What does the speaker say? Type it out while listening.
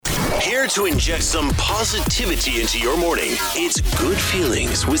Here to inject some positivity into your morning. It's Good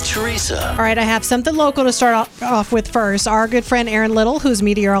Feelings with Teresa. All right, I have something local to start off with first. Our good friend Erin Little, who's a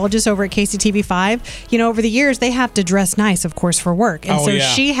meteorologist over at KCTV5. You know, over the years, they have to dress nice, of course, for work. And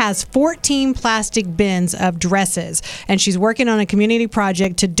she has 14 plastic bins of dresses. And she's working on a community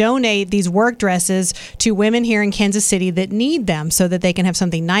project to donate these work dresses to women here in Kansas City that need them so that they can have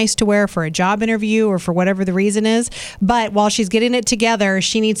something nice to wear for a job interview or for whatever the reason is. But while she's getting it together,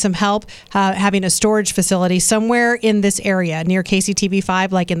 she needs some help having a storage facility somewhere in this area near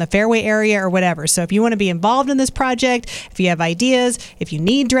KCTV5, like in the Fairway area or whatever. So if you want to be involved in this project, if you have ideas, if you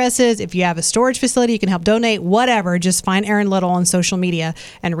need dresses, if you have a storage facility, you can help donate, whatever, just find Erin Little on social media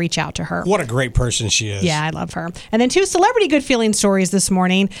and reach out to her. What a great person she is. Yeah, I love her. And then 2 celebrity good feeling stories this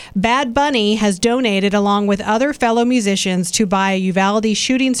morning. Bad Bunny has donated, along with other fellow musicians, to buy a Uvalde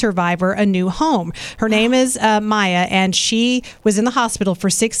shooting survivor a new home. Her name is Maya, and she was in the hospital for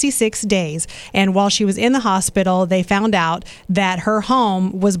 66 days. And while she was in the hospital, they found out that her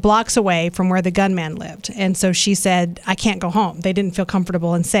home was blocks away from where the gunman lived. And so she said, I can't go home. They didn't feel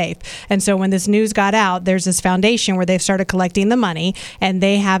comfortable and safe. And so when this news got out, there's this foundation where they've started collecting the money, and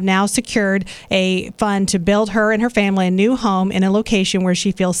they have now secured a fund to build her and her family a new home in a location where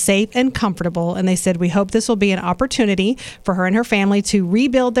she feels safe and comfortable. And they said, we hope this will be an opportunity for her and her family to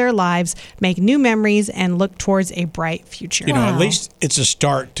rebuild their lives, make new memories, and look towards a bright future. You know, at least it's a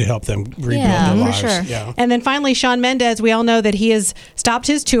start to help them rebuild their lives. Sure. Yeah. And then finally, Shawn Mendes, we all know that he has stopped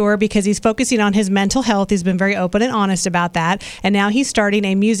his tour because he's focusing on his mental health. He's been very open and honest about that. And now he's starting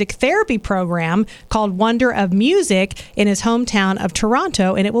a music therapy program called Wonder of Music in his hometown of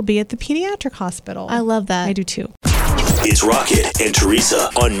Toronto, and it will be at the Pediatric Hospital. I love that. I do too. It's Rocket and Teresa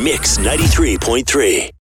on Mix 93.3.